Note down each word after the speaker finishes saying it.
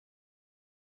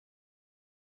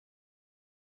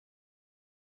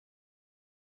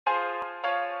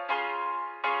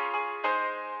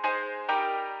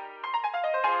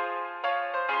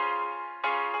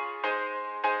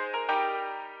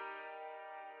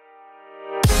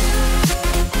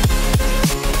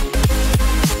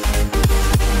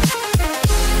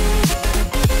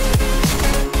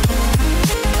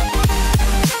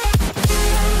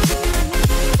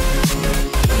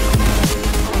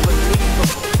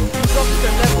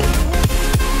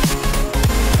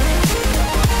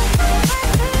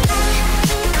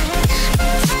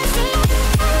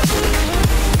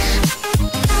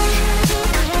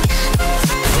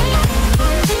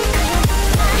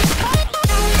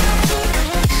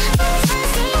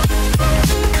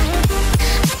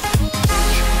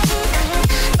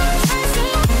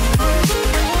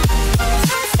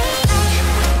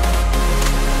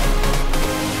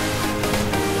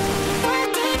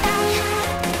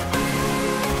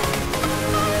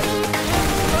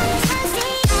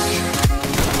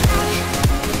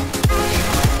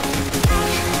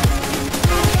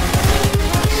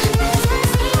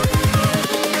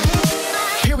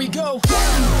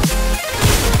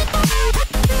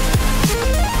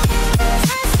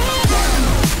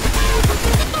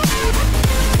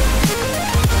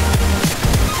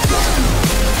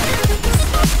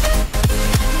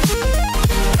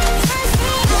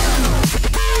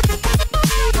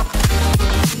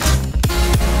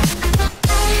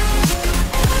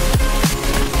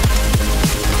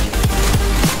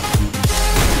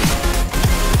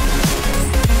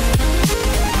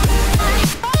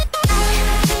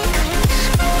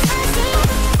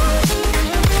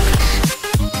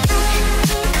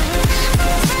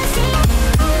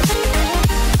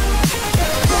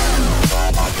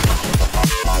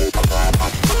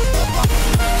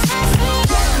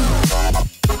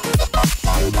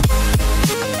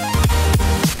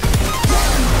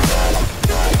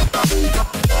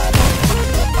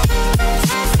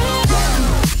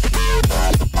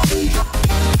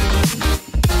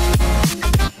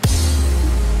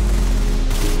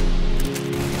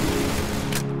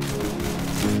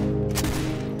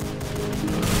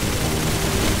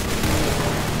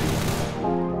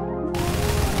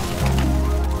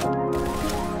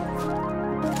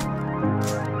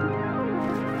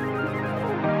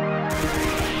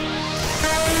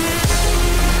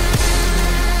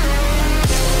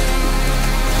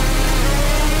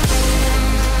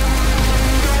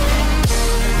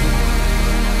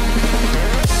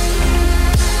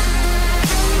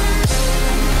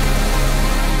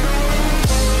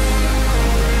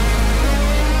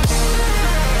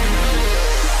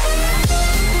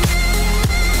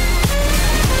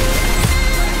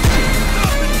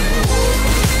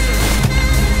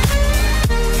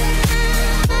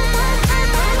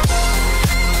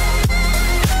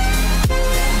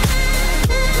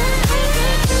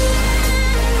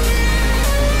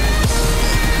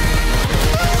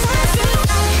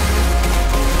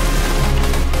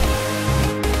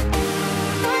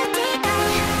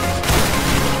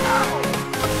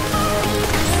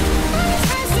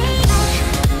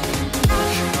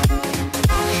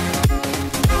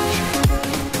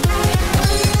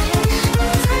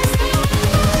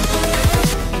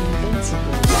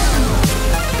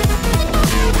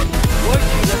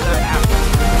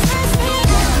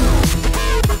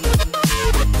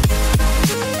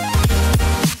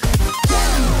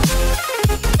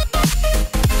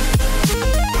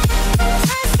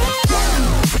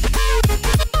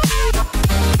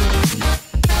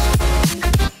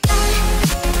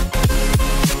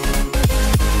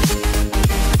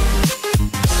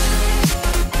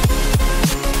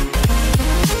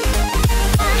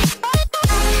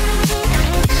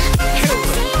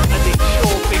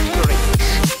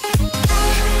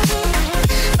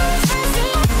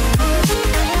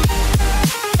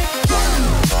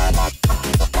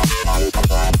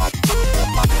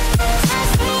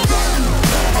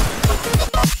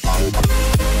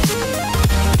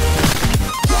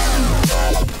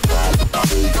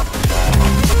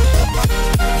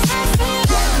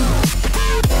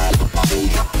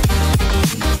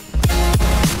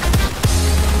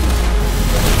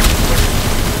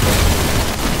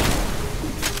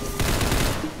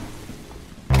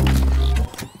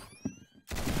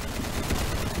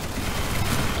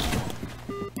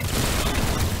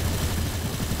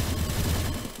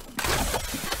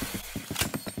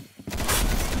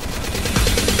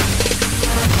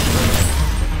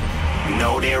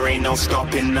there ain't no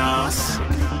stopping us.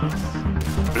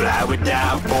 Fly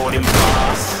without boarding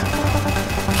pass.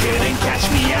 Couldn't catch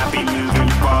me, I'll be moving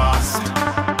fast.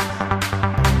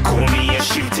 Call me a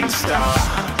shooting star.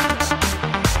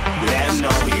 Let 'em know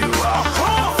who you are.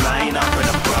 Flying up in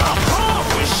a bar.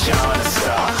 Wish on a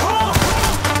star.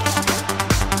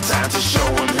 Time to show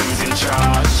 'em who's in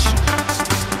charge.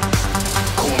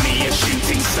 Call me a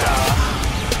shooting star.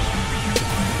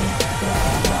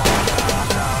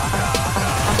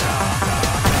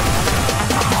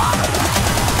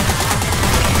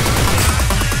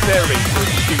 Very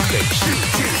good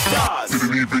shooting stars.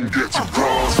 Didn't even get to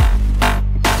cross.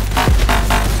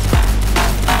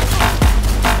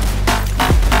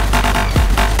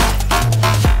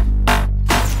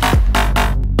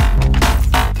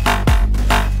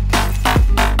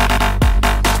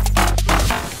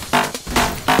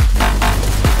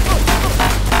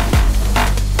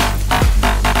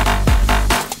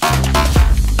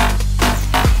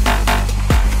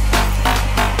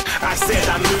 I said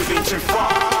I'm moving too far.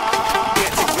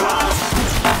 Get to glass.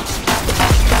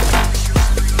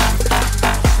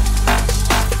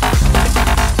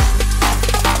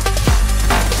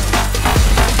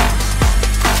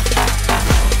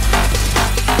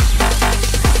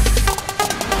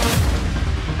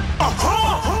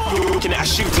 Looking at a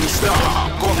shooting star.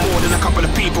 Got more than a couple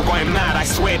of people going mad. I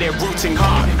swear they're rooting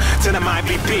hard. Tell them I'd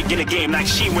be big in the game like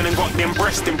she went and got them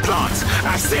breast implants.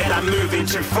 I said I'm moving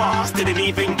too fast. Didn't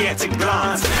even get to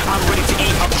glance. I'm ready to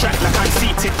eat up track like I'm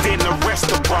seated in a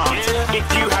restaurant. If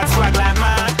you had swag like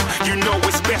mine, you know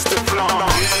it's best to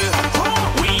flaunt.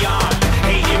 We aren't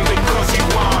hating because you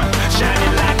aren't.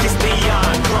 Shining like it's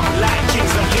neon. Drop like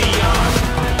kings of Leon.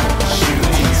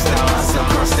 Shooting stars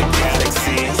across the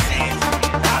galaxy.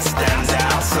 I stand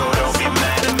out, so don't be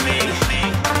mad at me.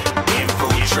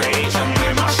 Infiltrate, I'm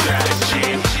with my strategy.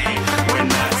 When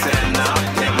I turn up,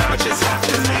 them amateurs have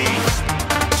to leave.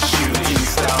 Shooting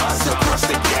stars across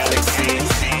the galaxy.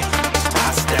 I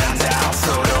stand out,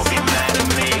 so don't be mad at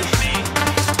me.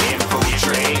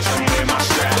 Infiltrate, I'm with my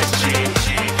strategy.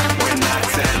 When I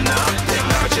turn up, them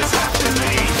amateurs have to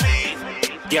leave.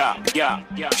 Shoot. Yeah,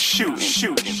 shoot.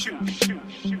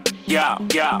 Yeah,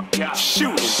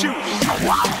 shooting.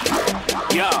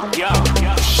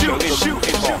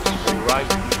 Right?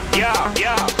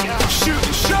 Yeah.